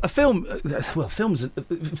 a film... Well,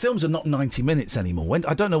 films are not 90 minutes anymore.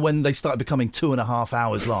 I don't know when they started becoming 2.5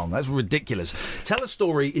 hours long. That's ridiculous. Tell a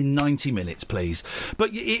story in 90 minutes, please. But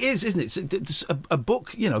it is, isn't it? It's a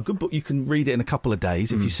book, a good book, you can read it in a couple of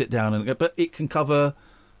days if you sit down, but it can cover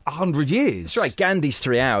 100 years. That's right. Gandhi's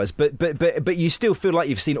 3 hours, but you still feel like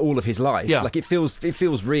you've seen all of his life. Yeah. Like it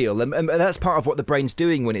feels real, and that's part of what the brain's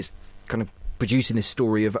doing when it's kind of producing this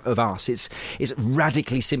story of us. It's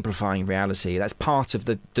radically simplifying reality. That's part of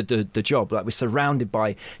the job. Like, we're surrounded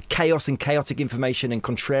by chaos and chaotic information and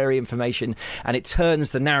contrary information, and it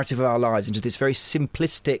turns the narrative of our lives into this very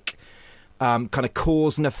simplistic kind of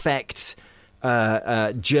cause and effect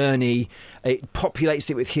journey. It populates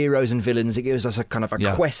it with heroes and villains. It gives us a kind of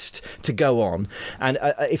a quest to go on, and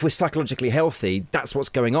if we're psychologically healthy, that's what's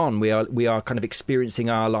going on. We are kind of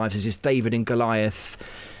experiencing our lives as this David and Goliath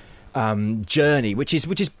journey, which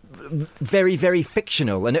is very, very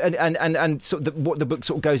fictional, and sort of what the book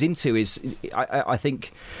sort of goes into is, I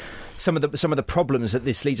think, some of the problems that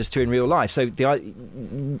this leads us to in real life. So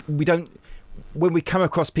we don't. When we come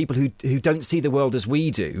across people who don't see the world as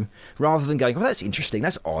we do, rather than going, "Oh, that's interesting,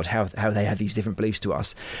 that's odd how they have these different beliefs to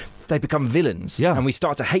us," they become villains, and we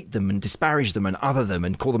start to hate them and disparage them and other them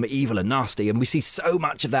and call them evil and nasty. And we see so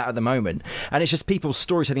much of that at the moment, and it's just people's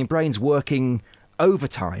storytelling brains working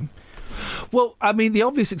overtime. Well, I mean, the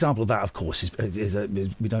obvious example of that, of course, is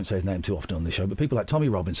we don't say his name too often on this show, but people like Tommy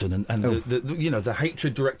Robinson and the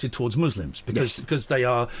hatred directed towards Muslims because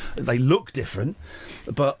they look different,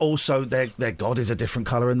 but also their God is a different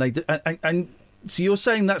colour, and so you're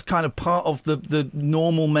saying that's kind of part of the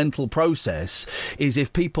normal mental process, is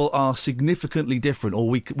if people are significantly different, or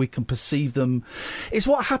we can perceive them. It's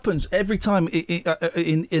what happens every time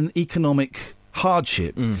in economic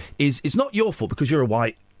hardship. Is it's not your fault because you're a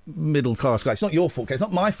white middle class guy. It's not your fault. It's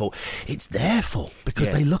not my fault. It's their fault because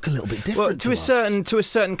they look a little bit different. Well, to a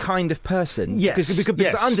certain kind of person. Yes.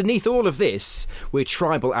 Because underneath all of this, we're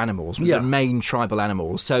tribal animals. We're the main tribal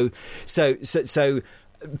animals. So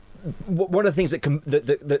one of the things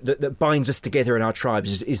that binds us together in our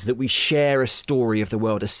tribes is that we share a story of the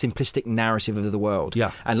world, a simplistic narrative of the world.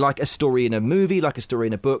 Yeah. And like a story in a movie, like a story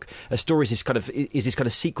in a book, a story is this kind of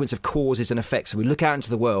sequence of causes and effects. So we look out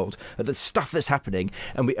into the world at the stuff that's happening,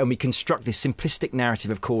 and we construct this simplistic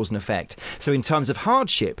narrative of cause and effect. So in terms of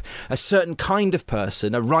hardship, a certain kind of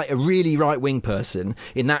person, a really right-wing person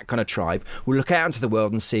in that kind of tribe, will look out into the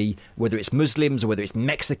world and see whether it's Muslims or whether it's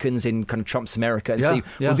Mexicans in kind of Trump's America, and see,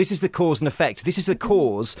 well, this is the cause and effect. This is the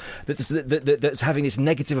cause that's having this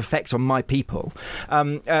negative effect on my people.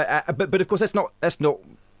 But of course, that's not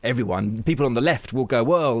everyone. People on the left will go,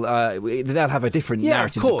 well, they'll have a different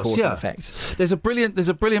narrative of cause and effect. There's a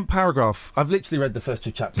brilliant paragraph. I've literally read the first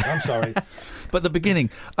 2 chapters. I'm sorry. But the beginning,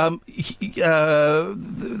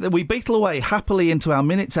 we beetle away happily into our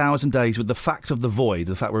minutes, hours and days with the fact of the void,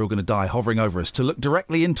 the fact we're all going to die, hovering over us. To look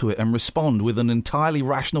directly into it and respond with an entirely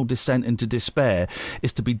rational descent into despair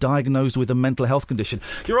is to be diagnosed with a mental health condition.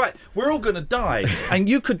 You're right. We're all going to die. And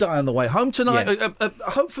you could die on the way home tonight. Yeah.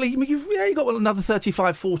 Hopefully, you've got another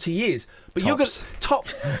 35, 40 years. But you're going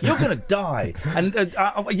to die. And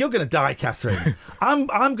you're going to die, Catherine. I'm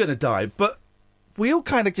going to die. But we all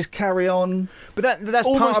kind of just carry on, but that's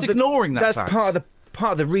almost part of ignoring that that's fact.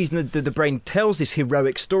 Part of the reason that the brain tells this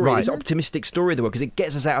heroic story, this optimistic story of the world, because it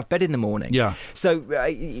gets us out of bed in the morning. Yeah. So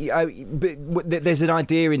there's an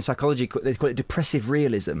idea in psychology, they call it depressive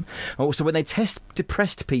realism. Also, when they test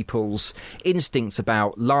depressed people's instincts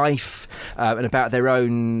about life and about their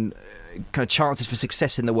own kind of chances for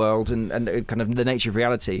success in the world and kind of the nature of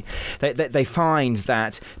reality, they find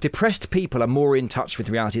that depressed people are more in touch with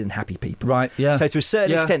reality than happy people. Right, yeah. So to a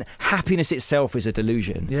certain extent, happiness itself is a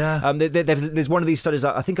delusion. Yeah. There's one of these studies,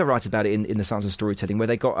 I think I write about it in The Science of Storytelling, where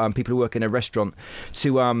they got people who work in a restaurant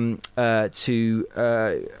to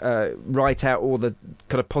write out all the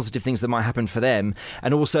kind of positive things that might happen for them,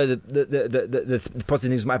 and also the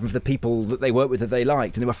positive things that might happen for the people that they work with that they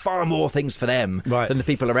liked, and there were far more things for them than the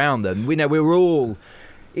people around them. We know we're all,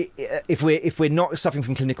 if we're not suffering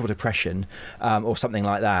from clinical depression or something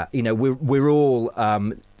like that, we're all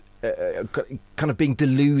kind of being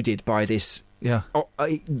deluded by this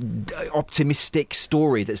optimistic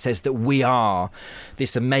story that says that we are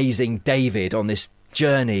this amazing David on this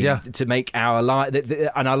journey to make our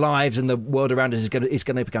lives and the world around us is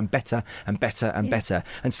going to become better and better and better.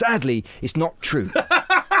 And sadly, it's not true.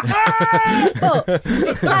 But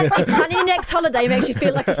if planning your next holiday makes you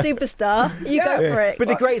feel like a superstar, you go for it. But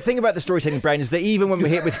the great thing about the storytelling brain is that even when we're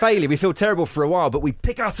hit with failure, we feel terrible for a while, but we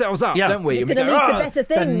pick ourselves up, don't we? It's going to lead to better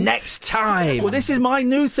things. The next time. Well, this is my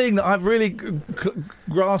new thing that I've really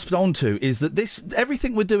grasped onto, is that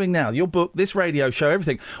everything we're doing now, your book, this radio show,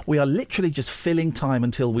 everything, we are literally just filling time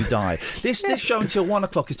until we die. This show until 1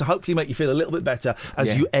 o'clock is to hopefully make you feel a little bit better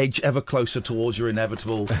as you edge ever closer towards your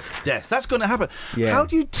inevitable death. That's going to happen. Yeah. How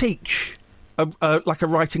do you teach like a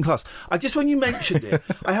writing class? When you mentioned it,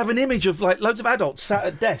 I have an image of like loads of adults sat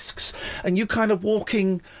at desks and you kind of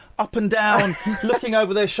walking up and down, looking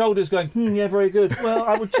over their shoulders, going, yeah, very good. Well,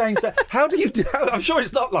 I would change that. How do you do? I'm sure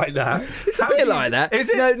it's not like that. It's a bit like that.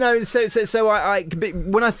 Is it? No. So I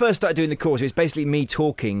when I first started doing the course, it was basically me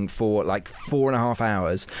talking for like 4.5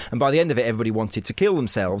 hours, and by the end of it, everybody wanted to kill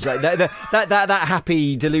themselves. Like that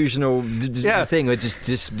happy delusional thing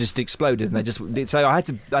just exploded, and they just. So I had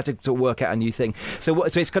to sort of work out a new thing. So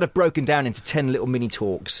it's kind of broken down into 10 little mini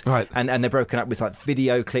talks, right? And they're broken up with like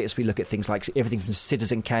video clips. We look at things like everything from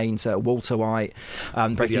Citizen Kane to Walter White,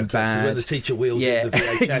 Breaking Bad. When the teacher wheels in the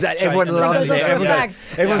VHS exactly. Everyone loves it.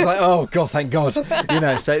 Everyone's like, oh God, thank God. So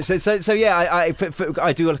yeah,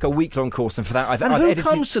 I do like a week-long course, and for that I've edited.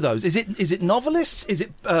 Comes to those? Is it novelists? Is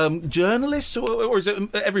it journalists, or is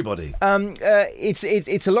it everybody?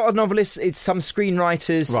 It's a lot of novelists. It's some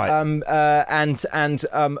screenwriters, right? And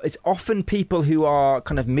it's often people who are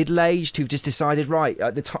kind of middle-aged who've just decided, right,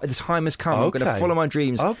 the time has come. I'm going to follow my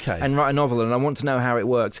dreams and write a novel, and I want to know how it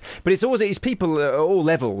works. But it's people at all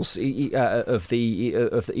levels in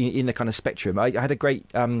the kind of spectrum. I had a great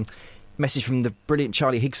message from the brilliant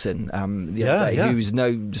Charlie Higson the other day, who's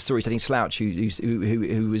no storytelling slouch,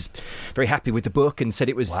 who was very happy with the book and said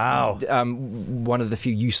it was one of the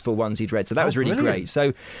few useful ones he'd read. So that was really great.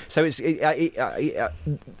 So it's I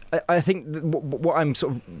think what I'm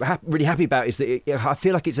sort of really happy about is that I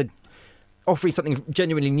feel like it's offering something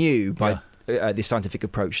genuinely new by. This scientific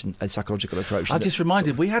approach and psychological approach. I just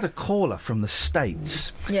reminded, we had a caller from the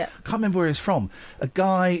States. Yeah. Can't remember where he's from. A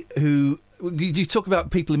guy who... You talk about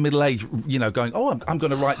people in middle age, going, oh, I'm going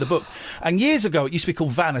to write the book. And years ago, it used to be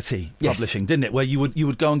called Vanity Publishing, didn't it? Where you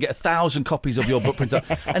would go and get 1,000 copies of your book printed.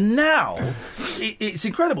 And now it's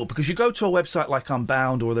incredible, because you go to a website like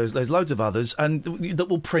Unbound, or there's loads of others, and that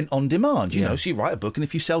will print on demand. You know, so you write a book, and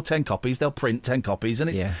if you sell 10 copies, they'll print 10 copies, and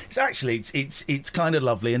it's actually it's kind of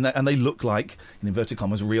lovely, and they look like, in inverted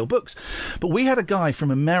commas, real books. But we had a guy from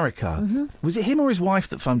America. Mm-hmm. Was it him or his wife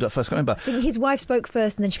that phoned up first? I can't remember. I think his wife spoke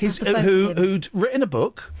first, and then she passed the phone to him. Who'd written a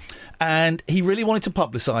book, and he really wanted to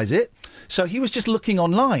publicise it, so he was just looking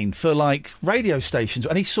online for like radio stations,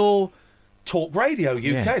 and he saw Talk Radio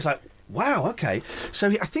UK. It's like, wow, okay. So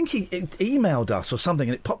I think he emailed us or something,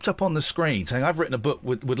 and it popped up on the screen saying, I've written a book,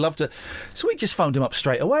 would love to. So we just phoned him up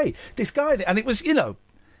straight away, this guy, and it was, I paid.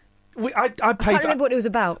 I can't remember what it was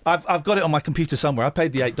about. I've got it on my computer somewhere. I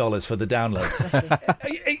paid the $8 for the download.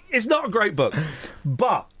 It's not a great book,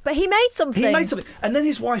 but he made something. And then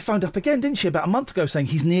his wife phoned up again, didn't she, about a month ago, saying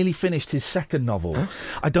he's nearly finished his second novel. Huh?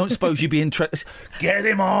 I don't suppose you'd be interested. Get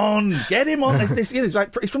him on.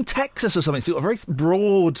 He's from Texas or something. He's got a very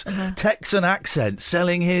broad Texan accent,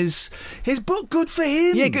 selling his book. Good for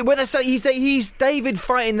him. Yeah, good. Well, he's David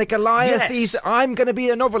fighting the Goliath. Yes. I'm going to be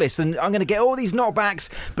a novelist, and I'm going to get all these knockbacks,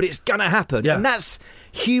 but it's going to happen. Yeah. And that's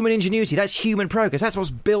human ingenuity. That's human progress. That's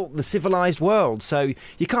what's built the civilised world. So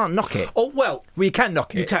you can't knock it. Oh, well, you can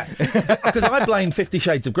knock it. You can. Because I blamed 50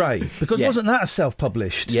 Shades of Grey. Because wasn't that a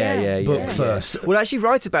self-published book first? Yeah. Well, I actually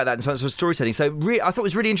write about that in Science of Storytelling. So I thought it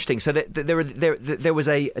was really interesting. So there was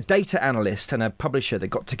a data analyst and a publisher that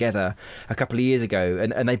got together a couple of years ago,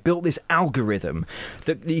 and they built this algorithm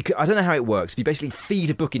that I don't know how it works. But you basically feed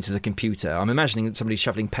a book into the computer. I'm imagining that somebody's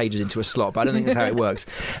shoveling pages into a slot, but I don't think that's how it works.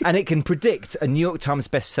 And it can predict a New York Times Times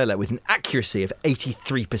bestseller with an accuracy of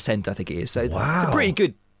 83%, I think it is. So it's a pretty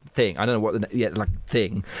good thing. I don't know what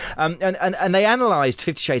thing. And they analysed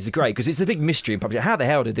 50 Shades of Grey because it's the big mystery in publishing. How the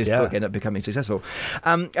hell did this book end up becoming successful?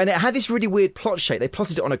 And it had this really weird plot shape. They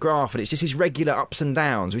plotted it on a graph, and it's just these regular ups and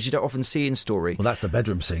downs, which you don't often see in story. Well, that's the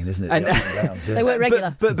bedroom scene, isn't it? And, the ups and downs, They weren't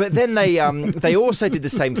regular. But then they also did the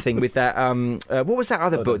same thing with that. What was that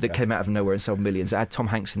other book that came out of nowhere and sold millions? It had Tom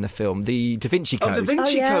Hanks in the film, The Da Vinci Code. Oh, Da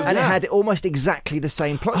Vinci Code, and it had almost exactly the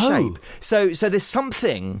same plot shape. So there's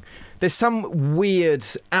something. There's some weird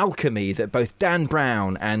alchemy that both Dan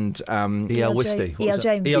Brown and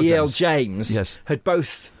E.L. James had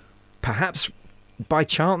both perhaps by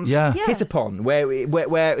chance hit upon. So I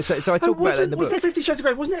talk about it in the book. 50 Shades of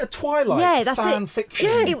Grey, wasn't it a Twilight fan fiction?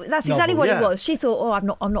 Yeah, that's exactly what it was. She thought,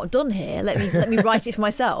 I'm not done here. Let me write it for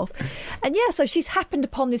myself. And so she's happened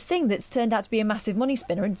upon this thing that's turned out to be a massive money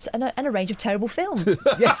spinner and a range of terrible films.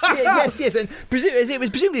 yes. And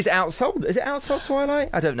presumably it's outsold. Is it outsold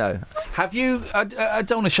Twilight? I don't know. Have you? I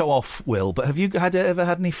don't want to show off, Will, but have you ever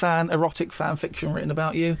had any erotic fan fiction written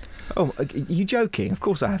about you? Oh, are you joking? Of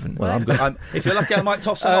course I haven't. Well, I'm good. If you're lucky, I might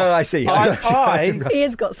toss them off. Oh, I see. He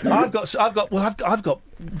has got some. I've got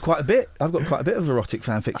quite a bit. I've got quite a bit of erotic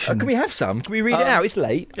fan fiction. Can we have some? Can we read it out? It's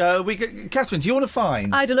late. Catherine, do you want to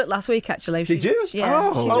find? I had a look last week, actually. Did you?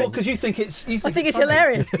 Yeah. Oh, because you think it's. I think it's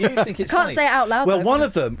hilarious. You think it's Can't funny. say it out loud. Well, though, one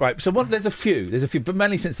of them, right? So there's a few, but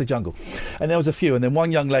mainly since the jungle, and there was a few, and then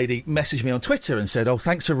one young lady messaged me on Twitter and said, "Oh,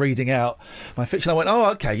 thanks for reading out my fiction." I went,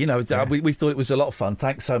 "Oh, okay. We thought it was a lot of fun.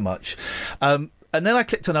 Thanks so much." And then I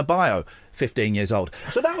clicked on her bio, 15 years old.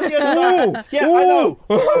 So that was the end of that. I know.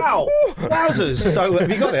 Wow. Wowzers. So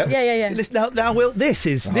have you got it? Yeah. Now, Will, this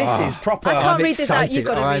is proper. I can't read this out. You've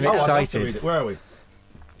got to read it. I'm excited. Where are we?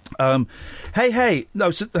 Hey.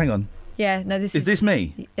 No, hang on. Yeah, no, this is this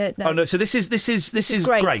me? No. Oh no, so this is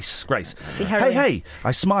Grace. Hey,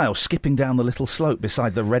 I smile, skipping down the little slope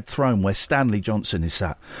beside the red throne where Stanley Johnson is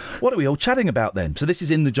sat. What are we all chatting about then? So this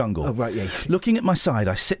is in the jungle. Oh right, yeah. Looking at my side,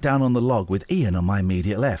 I sit down on the log with Iain on my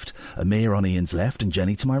immediate left, Amir on Ian's left, and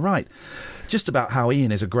Jenny to my right. Just about how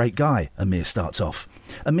Iain is a great guy, Amir starts off.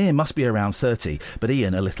 Amir must be around 30, but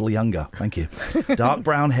Iain a little younger. Thank you. Dark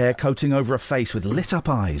brown hair coating over a face with lit-up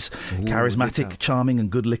eyes. Charismatic, charming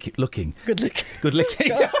and good-looking. Good looking.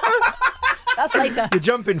 That's later. You're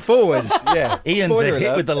jumping forwards. Yeah. Ian's a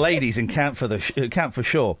hit with the ladies in camp for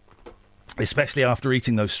sure. Especially after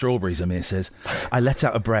eating those strawberries, Amir says. I let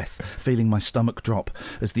out a breath, feeling my stomach drop,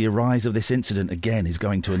 as the arise of this incident again is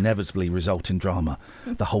going to inevitably result in drama.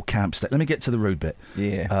 The whole camp Let me get to the rude bit.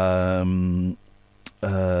 Yeah. Hang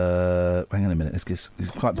on a minute. It's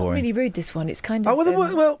quite boring. Not really rude, this one. It's kind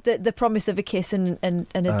of the promise of a kiss and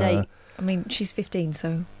a date. I mean, she's 15,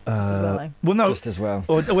 so just as well. Well, no, just as well.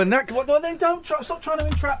 Then don't stop trying to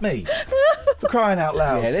entrap me. For crying out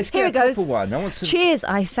loud. Yeah, let's Here get a proper one. I want some... Cheers!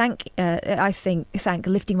 I thank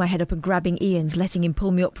lifting my head up and grabbing Ian's, letting him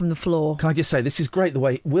pull me up from the floor. Can I just say, this is great the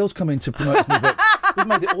way Will's come in to promote his new book. We've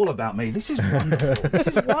made it all about me. This is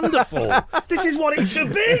wonderful. This is what it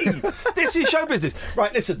should be. This is show business.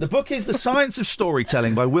 Right, listen, the book is The Science of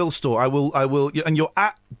Storytelling by Will Storr. I will, and you're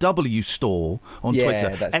at W Storr on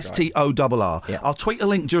Twitter. STORR. Yeah. I'll tweet a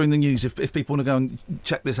link during the news if people want to go and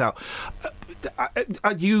check this out.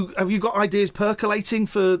 Have you got ideas percolating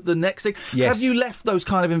for the next thing? Yes. Have you left those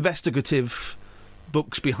kind of investigative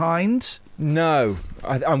books behind? No,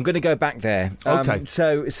 I'm going to go back there. Okay.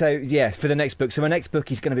 So yeah, for the next book. So my next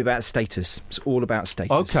book is going to be about status. It's all about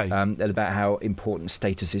status. Okay. And about how important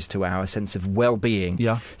status is to our sense of well-being.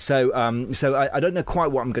 Yeah. So I don't know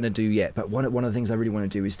quite what I'm going to do yet, but one of the things I really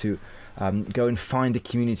want to do is to go and find a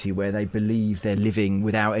community where they believe they're living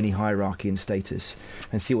without any hierarchy and status,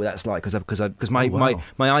 and see what that's like. Because my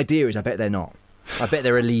idea is I bet they're not. I bet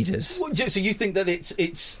there are leaders. So you think that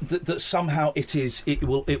it's that somehow it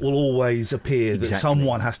will always appear that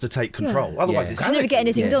someone has to take control. Yeah. Otherwise, it's you never get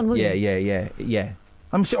anything done, will you? Yeah.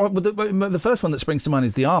 I'm sure the first one that springs to mind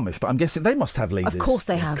is the Amish, but I'm guessing they must have leaders. Of course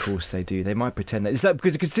they have. Of course they do. They might pretend that. Is that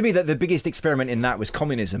because to me that the biggest experiment in that was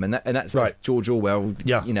communism, and that's right. George Orwell.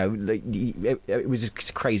 Yeah. You know, it was just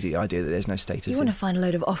a crazy idea that there's no status. You want to find a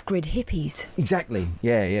load of off-grid hippies. Exactly.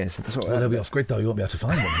 Yeah. So that's what. Well, they'll be off-grid though. You won't be able to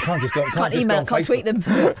find them. You can't just go. Can't email. Can't tweet them.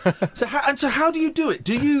 So how do you do it?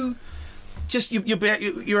 Do you? Just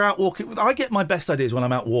you're out walking. I get my best ideas when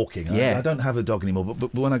I'm out walking. I don't have a dog anymore,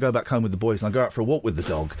 but when I go back home with the boys and I go out for a walk with the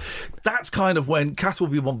dog, that's kind of when Kath will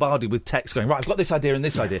be bombarded with texts going, right, I've got this idea and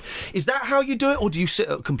this idea. Is that how you do it, or do you sit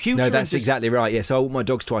at a computer? No, that's exactly right. Yeah, so I walk my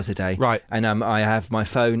dogs twice a day. Right, and I have my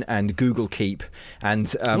phone and Google Keep.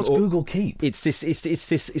 And what's Google Keep? It's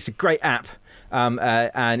a great app,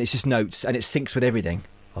 and it's just notes and it syncs with everything.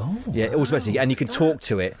 Oh, yeah, automatically, and you can talk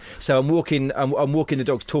to it. So I'm walking the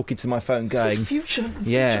dogs, talking to my phone, going, "This is future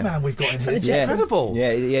man we've got in here. It's incredible."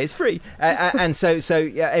 Yeah, it's free, and so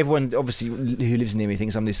everyone obviously who lives near me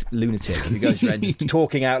thinks I'm this lunatic who goes around just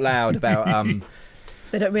talking out loud about.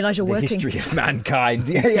 They don't realise you're working. The history of mankind.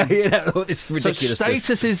 It's ridiculous. So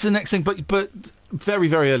status is the next thing, but very,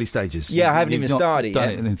 very early stages. Yeah, I haven't even started yet.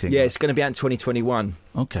 Anything. Yeah, it's going to be out in 2021.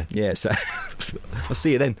 Okay. Yeah, so I'll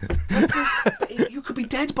see you then. You could be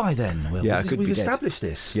dead by then, Will. Yeah, We've established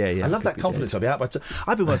this. Yeah. I love that confidence.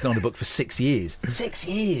 I've been working on a book for 6 years. 6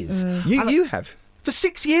 years. You have? For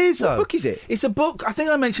 6 years, though. What book is it? It's a book, I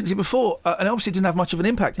think I mentioned it before, and obviously it didn't have much of an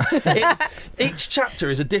impact. Each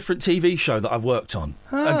chapter is a different TV show that I've worked on,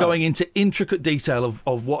 going into intricate detail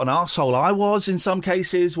of what an arsehole I was in some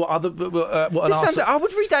cases, I would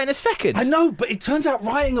read that in a second. I know, but it turns out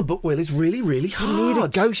writing a book, Will, is really, really hard. You need a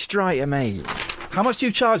ghostwriter, mate. How much do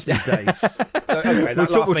you charge these days? Okay, we'll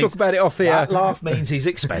talk about it off the air. That laugh means he's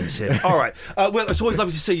expensive. All right. Well, it's always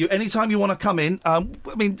lovely to see you. Anytime you want to come in,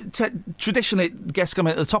 traditionally guests come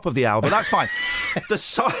in at the top of the hour, but that's fine. The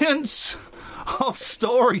science of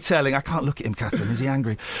storytelling. I can't look at him, Catherine. Is he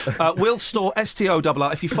angry? Will Storr,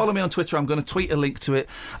 STORR. If you follow me on Twitter, I'm going to tweet a link to it.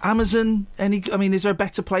 Amazon. Is there a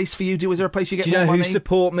better place for you? Is there a place you get more money? Do you know who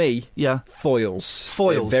support me? Yeah. Foils.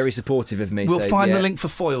 They're very supportive of me. We'll find the link for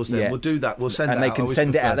Foils then. Yeah. We'll do that. We'll send it out. And they can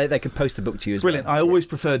send it out. They can post the book to you as Brilliant. well. I always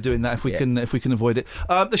prefer doing that if we can avoid it.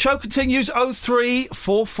 The show continues.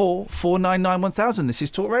 0344 499 1000. This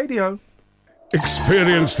is Talk Radio.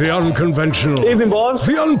 Experience the unconventional. Evening, boss.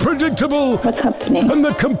 The unpredictable. What's happening? And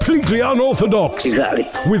the completely unorthodox. Exactly.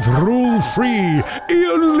 With rule-free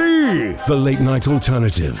Iain Lee. The Late Night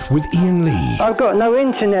Alternative with Iain Lee. I've got no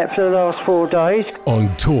internet for the last 4 days.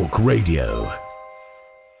 On Talk Radio.